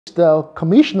The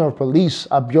Commissioner of Police,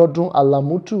 Abiodun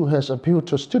Alamutu, has appealed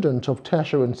to students of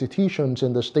tertiary institutions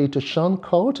in the state to shun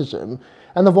cultism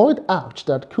and avoid acts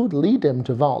that could lead them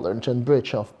to violence and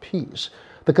breach of peace.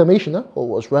 The Commissioner, who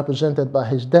was represented by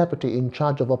his deputy in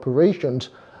charge of operations,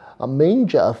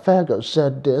 Manger Fergus,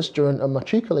 said this during a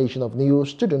matriculation of new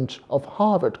students of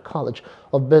Harvarde College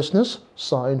of Business,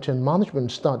 Science and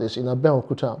Management Studies in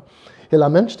Abeokuta. He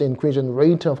laments the increasing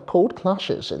rate of court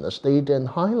clashes in the state and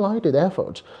highlighted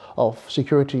efforts of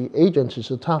security agencies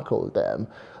to tackle them.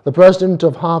 The president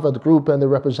of Harvard Group and the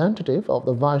representative of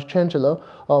the vice-chancellor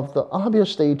of the Abiodun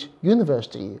State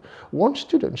University want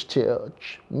students to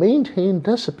maintain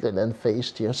discipline and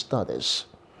face their studies.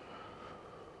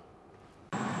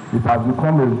 It has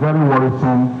become a very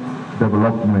worrisome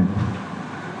development,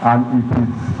 and it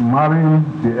is marring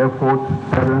the effort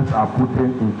parents are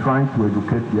putting in trying to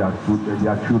educate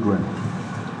their children.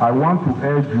 I want to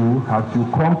urge you, as you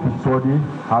come to study,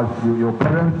 as your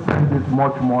parents spend this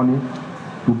much money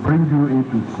to bring you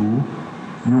into school,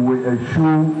 you will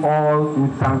eschew all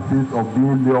instances of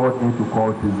being lured into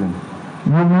cultism.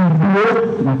 You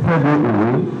misbehave, you send it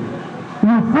away.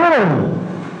 You fail,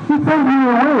 you send it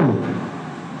away.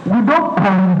 We don't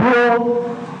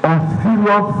condone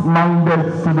serious-minded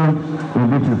students in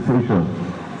this institution.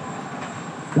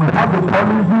 We have the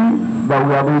policy that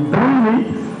we have been doing it,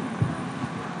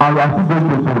 and we are still going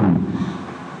to do it.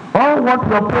 All what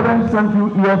your parents sent you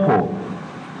here for,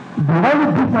 the only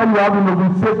business you have in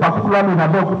Ogun State, particularly in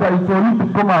Abeokuta, is for you to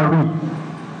come and read.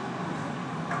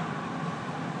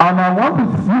 And I want to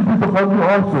use this opportunity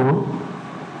also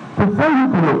to send you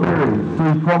to your parents to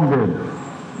inform them.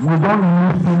 We don't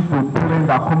listen to parents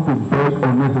that come to beg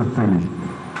unnecessarily.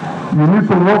 You need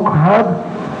to work hard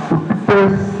to keep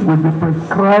pace with the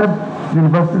prescribed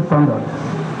university standards.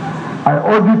 I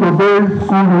urge you to obey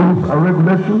school rules and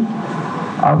regulations,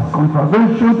 as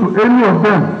contravention to any of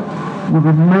them will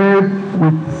be made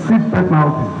with strict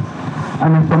penalties, and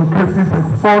in some cases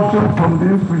expulsion from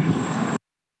the institution.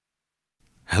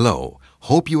 Hello.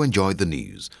 Hope you enjoyed the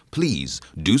news. Please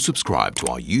do subscribe to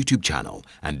our YouTube channel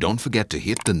and don't forget to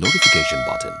hit the notification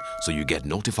button so you get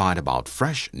notified about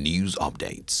fresh news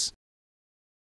updates.